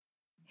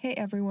Hey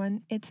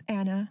everyone, it's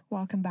Anna.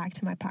 Welcome back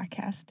to my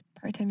podcast,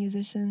 Part-Time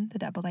Musician, The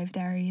Double Life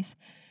Diaries.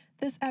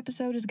 This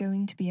episode is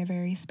going to be a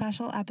very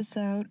special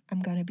episode.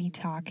 I'm going to be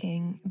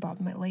talking about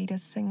my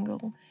latest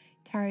single,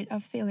 Tired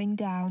of Feeling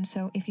Down.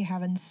 So if you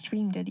haven't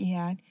streamed it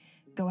yet,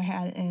 go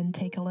ahead and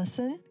take a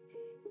listen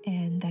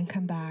and then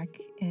come back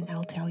and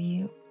I'll tell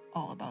you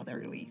all about the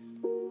release.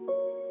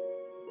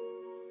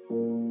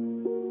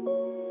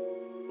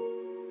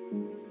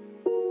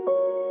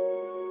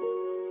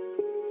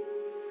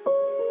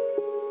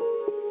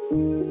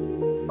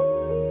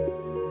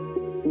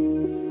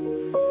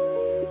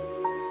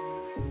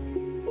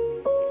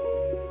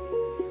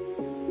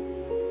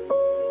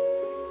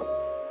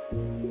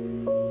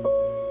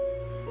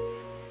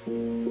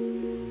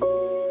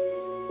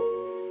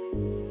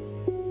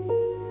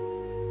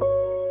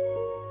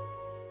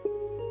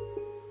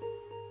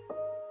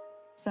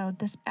 So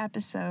this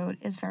episode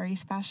is very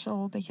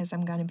special because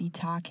I'm going to be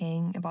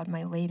talking about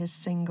my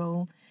latest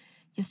single.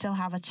 You still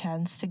have a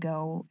chance to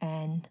go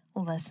and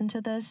listen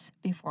to this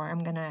before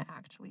I'm going to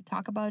actually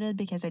talk about it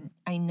because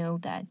I know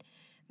that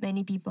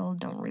many people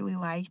don't really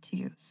like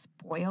to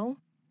spoil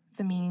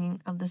the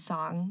meaning of the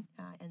song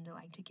and they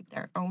like to keep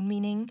their own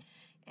meaning.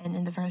 And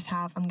in the first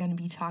half, I'm going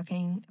to be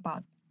talking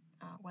about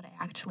what I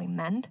actually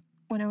meant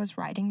when I was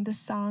writing this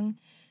song.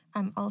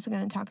 I'm also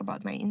going to talk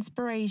about my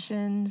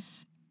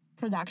inspirations,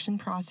 production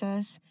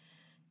process,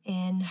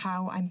 and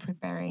how I'm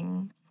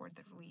preparing for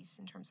the release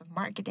in terms of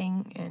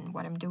marketing and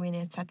what I'm doing,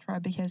 etc.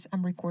 Because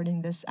I'm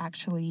recording this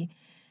actually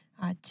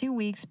 2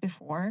 weeks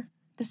before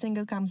the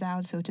single comes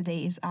out. So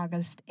today is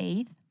August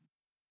 8th.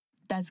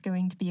 That's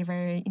going to be a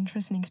very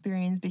interesting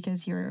experience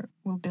because you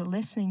will be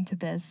listening to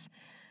this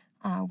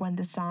when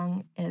the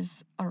song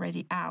is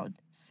already out.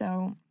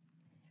 So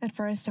at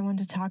first, I want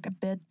to talk a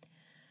bit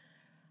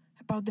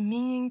about the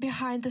meaning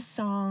behind the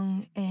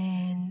song,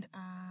 and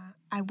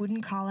I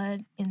wouldn't call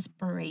it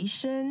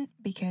inspiration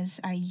because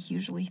I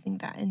usually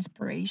think that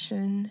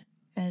inspiration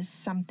is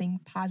something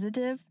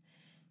positive.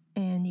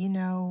 And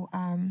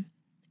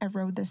I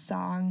wrote this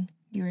song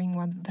during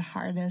one of the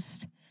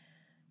hardest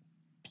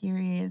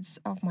periods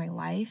of my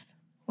life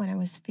when I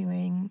was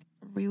feeling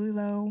really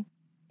low.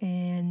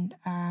 And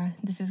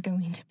this is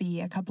going to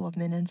be a couple of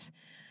minutes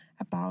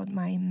about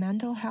my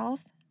mental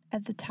health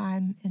at the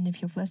time. And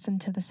if you've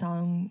listened to the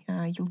song,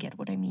 you'll get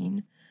what I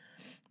mean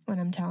when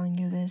I'm telling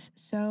you this.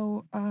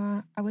 So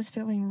I was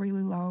feeling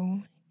really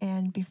low.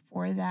 And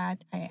before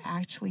that, I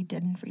actually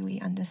didn't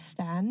really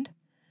understand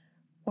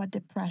what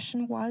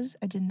depression was.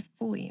 I didn't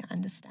fully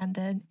understand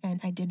it. And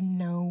I didn't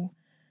know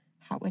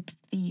how it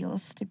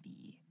feels to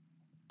be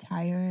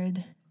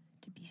tired,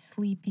 to be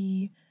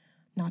sleepy,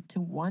 not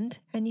to want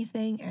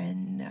anything,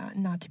 and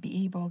not to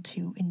be able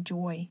to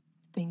enjoy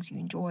things you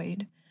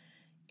enjoyed.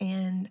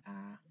 And,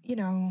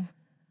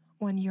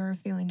 when you're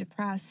feeling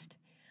depressed,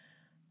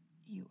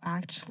 you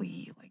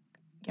actually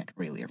get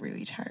really,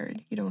 really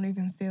tired. You don't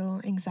even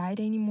feel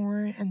anxiety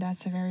anymore. And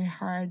that's a very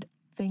hard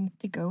thing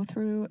to go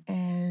through.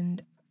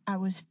 And I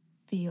was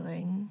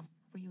feeling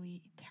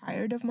really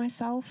tired of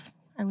myself.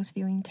 I was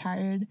feeling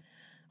tired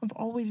of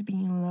always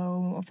being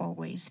low, of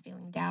always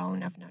feeling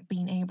down, of not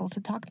being able to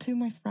talk to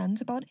my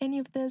friends about any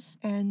of this.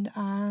 And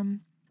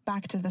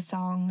back to the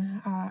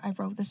song, I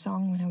wrote the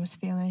song when I was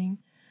feeling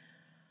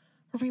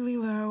really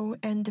low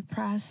and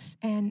depressed,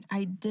 and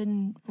I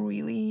didn't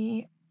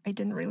really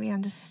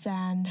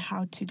understand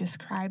how to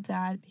describe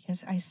that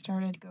because I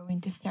started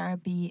going to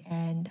therapy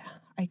and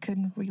I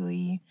couldn't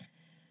really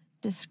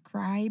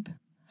describe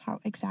how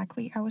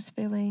exactly I was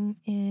feeling.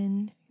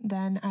 And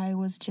then I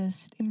was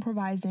just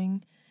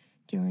improvising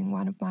during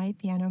one of my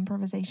piano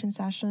improvisation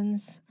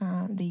sessions.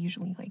 They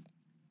usually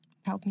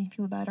help me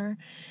feel better.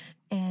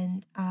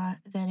 And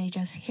then I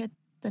just hit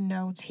the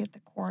notes, hit the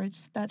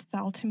chords that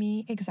felt to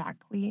me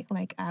exactly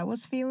like I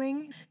was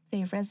feeling.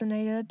 They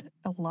resonated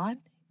a lot,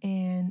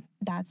 and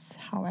that's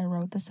how I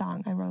wrote the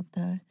song. I wrote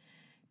the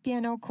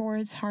piano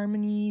chords,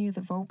 harmony,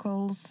 the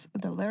vocals,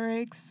 the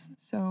lyrics.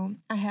 So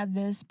I had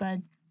this, but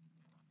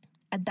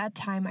at that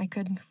time I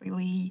couldn't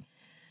really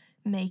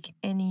make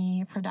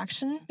any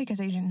production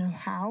because I didn't know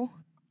how.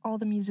 All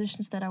the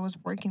musicians that I was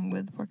working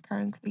with were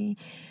currently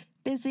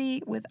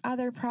busy with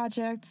other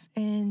projects,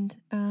 and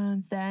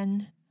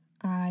then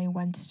I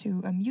went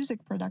to a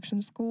music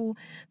production school,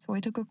 so I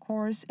took a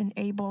course in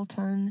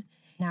Ableton.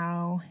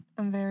 Now,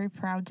 I'm very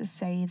proud to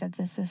say that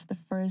this is the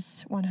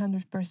first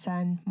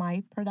 100%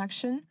 my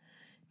production,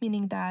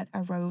 meaning that I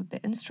wrote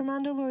the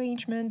instrumental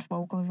arrangement,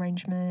 vocal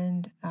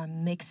arrangement,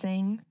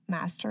 mixing,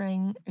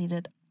 mastering. I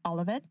did all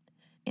of it,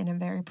 and I'm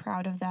very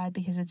proud of that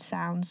because it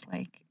sounds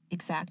like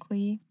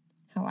exactly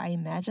how I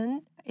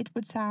imagined it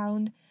would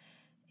sound.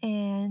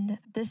 And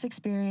this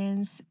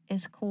experience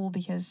is cool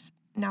because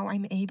now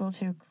I'm able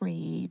to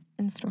create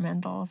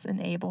instrumentals in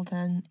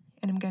Ableton,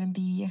 and I'm going to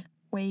be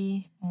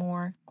way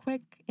more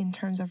quick in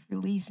terms of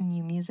releasing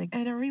new music.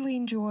 And I really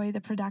enjoy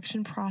the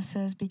production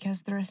process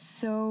because there are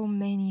so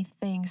many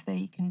things that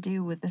you can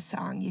do with the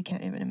song. You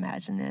can't even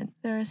imagine it.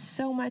 There is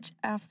so much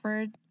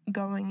effort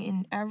going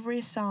in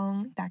every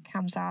song that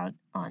comes out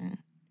on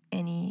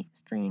any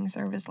streaming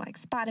service like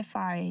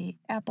Spotify,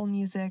 Apple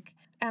Music,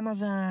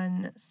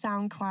 Amazon,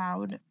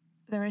 SoundCloud.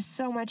 There is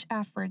so much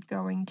effort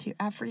going to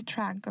every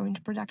track, going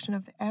to production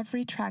of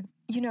every track.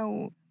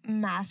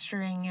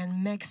 Mastering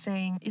and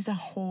mixing is a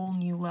whole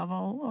new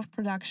level of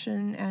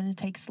production, and it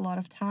takes a lot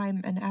of time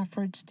and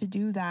effort to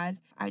do that.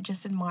 I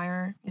just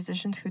admire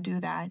musicians who do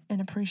that and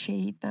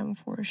appreciate them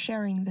for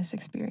sharing this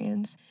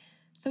experience.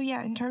 So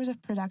yeah, in terms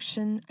of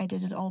production, I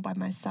did it all by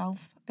myself.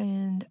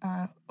 And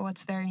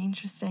what's very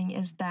interesting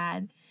is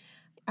that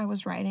I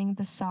was writing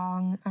the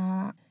song.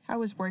 I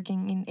was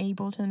working in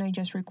Ableton. I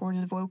just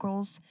recorded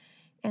vocals.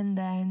 And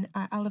then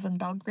I live in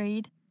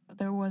Belgrade.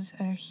 There was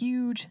a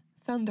huge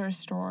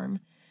thunderstorm.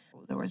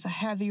 There was a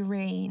heavy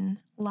rain,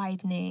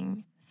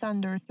 lightning,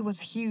 thunder. It was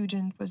huge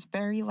and it was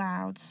very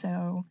loud.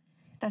 So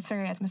that's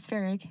very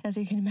atmospheric. As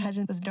you can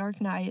imagine, it was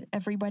dark night.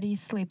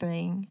 Everybody's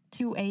sleeping.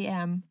 2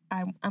 a.m.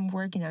 I'm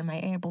working on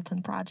my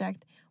Ableton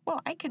project.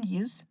 Well, I could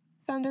use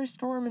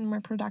thunderstorm in my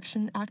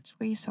production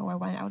actually. So I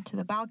went out to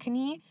the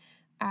balcony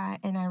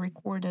and I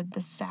recorded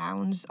the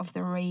sounds of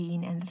the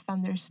rain and the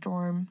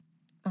thunderstorm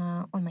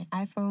on my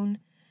iPhone,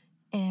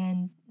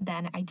 and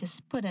then I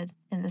just put it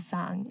in the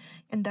song.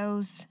 And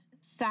those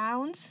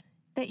sounds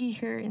that you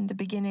hear in the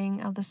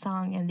beginning of the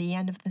song and the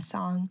end of the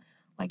song,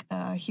 like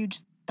the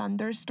huge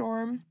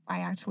thunderstorm, I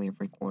actually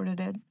recorded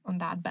it on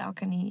that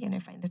balcony, and I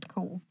find it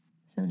cool.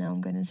 So now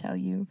I'm going to tell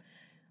you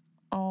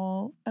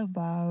all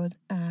about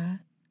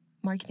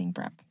marketing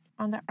prep.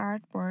 On the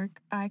artwork,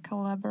 I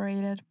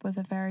collaborated with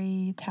a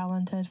very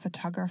talented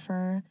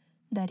photographer,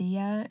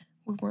 Dariia.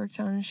 We worked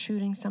on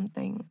shooting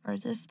something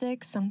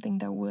artistic, something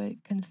that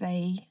would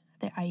convey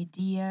the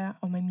idea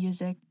of my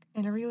music.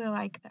 And I really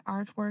like the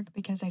artwork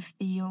because I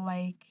feel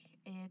like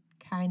it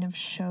kind of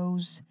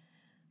shows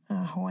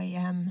who I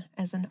am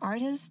as an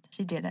artist.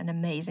 She did an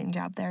amazing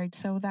job there.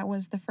 So that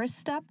was the first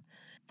step.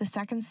 The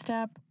second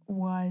step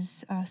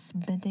was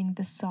submitting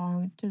the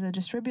song to the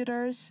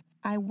distributors.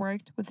 I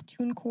worked with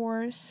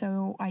TuneCore,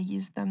 so I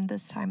used them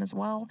this time as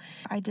well.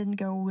 I didn't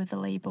go with a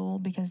label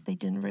because they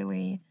didn't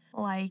really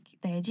like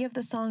the idea of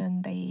the song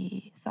and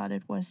they thought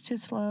it was too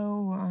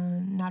slow,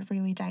 not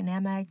really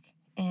dynamic.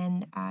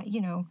 And,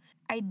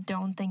 I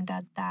don't think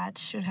that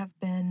should have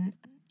been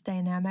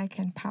dynamic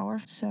and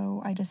powerful.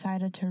 So I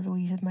decided to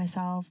release it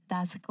myself.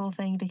 That's a cool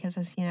thing because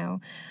it's,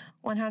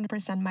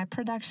 100% my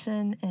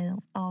production,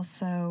 and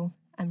also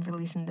I'm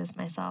releasing this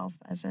myself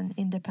as an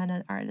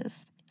independent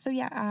artist. So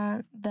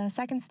yeah, the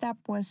second step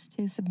was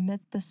to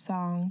submit the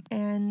song.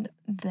 And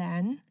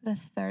then the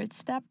third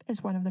step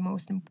is one of the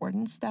most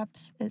important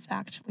steps, is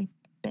actually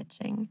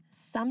pitching.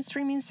 Some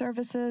streaming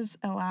services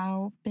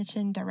allow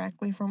pitching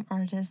directly from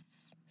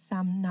artists,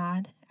 some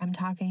not. I'm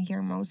talking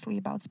here mostly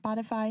about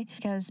Spotify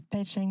because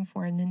pitching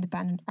for an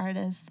independent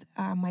artist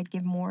might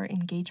give more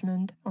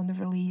engagement on the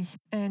release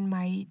and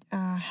might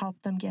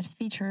help them get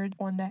featured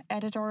on the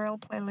editorial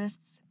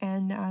playlists.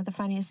 And the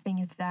funniest thing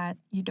is that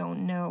you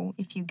don't know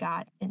if you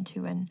got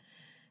into an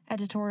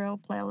editorial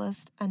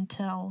playlist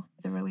until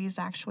the release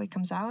actually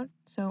comes out.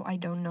 So I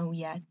don't know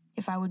yet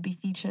if I would be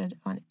featured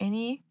on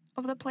any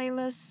of the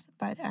playlists,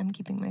 but I'm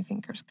keeping my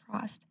fingers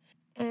crossed.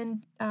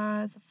 And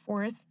the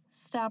fourth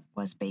step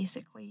was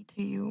basically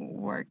to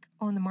work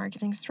on the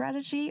marketing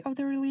strategy of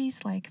the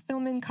release, like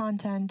filming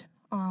content,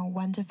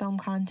 when to film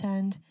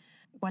content,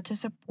 what to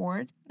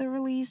support the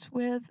release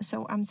with.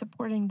 So I'm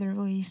supporting the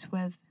release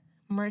with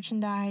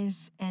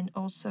merchandise and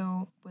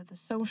also with the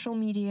social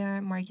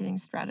media marketing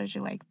strategy,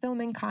 like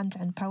filming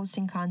content,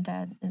 posting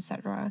content,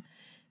 etc.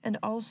 And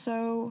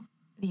also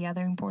the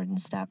other important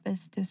step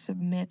is to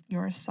submit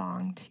your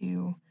song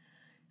to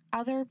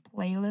other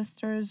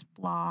playlisters,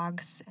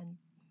 blogs, and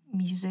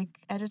music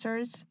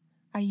editors.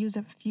 I use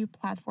a few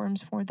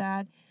platforms for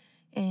that,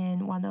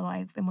 and one that I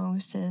like the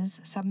most is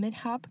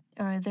SubmitHub.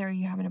 There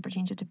you have an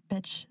opportunity to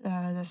pitch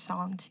the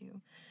song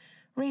to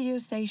radio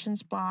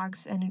stations,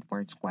 blogs, and it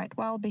works quite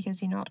well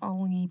because you not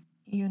only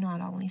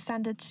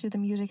send it to the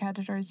music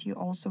editors, you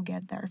also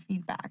get their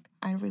feedback.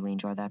 I really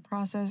enjoy that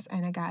process,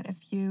 and I got a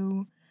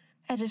few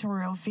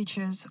editorial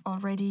features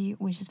already,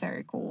 which is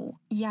very cool.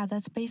 Yeah,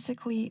 that's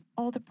basically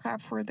all the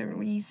prep for the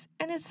release,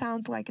 and it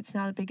sounds like it's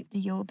not a big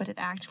deal, but it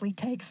actually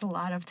takes a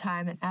lot of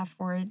time and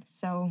effort.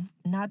 So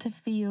not to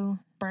feel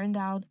burned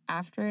out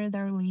after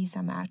the release,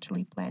 I'm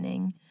actually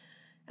planning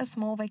a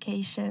small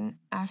vacation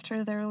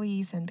after the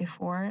release and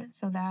before,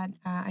 so that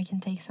I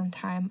can take some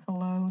time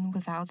alone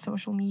without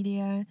social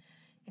media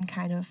and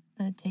kind of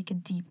take a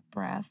deep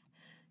breath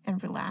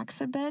and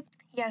relax a bit.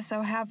 Yeah,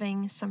 so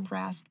having some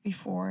rest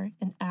before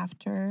and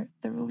after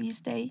the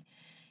release day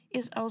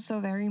is also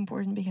very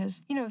important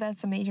because,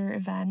 that's a major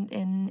event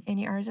in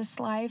any artist's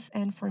life.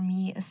 And for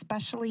me,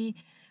 especially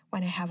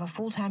when I have a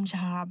full-time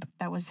job,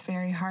 that was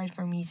very hard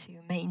for me to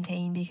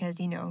maintain because,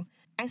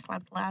 I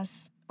slept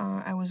less.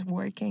 I was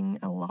working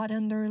a lot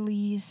on the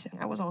release.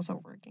 I was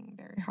also working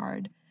very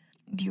hard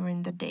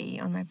during the day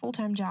on my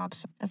full-time job.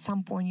 So at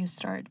some point you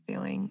start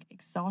feeling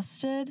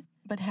exhausted,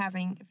 but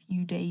having a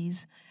few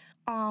days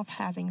off,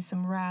 having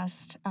some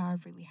rest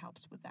really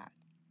helps with that.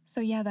 So,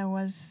 yeah, that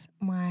was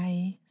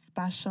my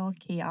special,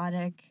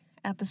 chaotic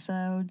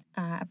episode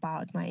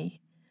about my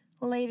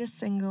latest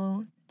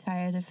single,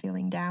 Tired of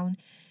Feeling Down.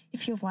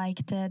 If you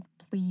liked it,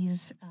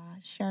 please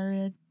share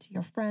it to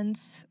your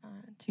friends,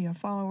 to your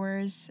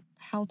followers.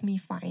 Help me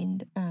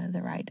find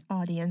the right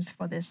audience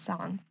for this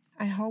song.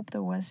 I hope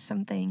there was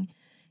something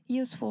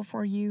useful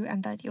for you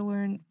and that you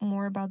learned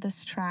more about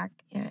this track.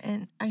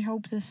 And I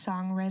hope this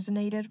song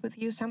resonated with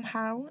you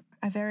somehow.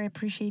 I very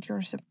appreciate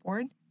your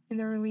support in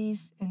the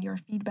release and your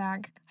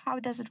feedback. How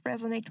does it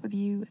resonate with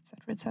you,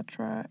 etc.,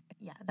 etc.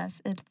 Yeah,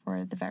 that's it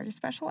for the very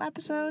special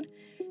episode.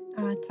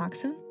 Talk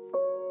soon.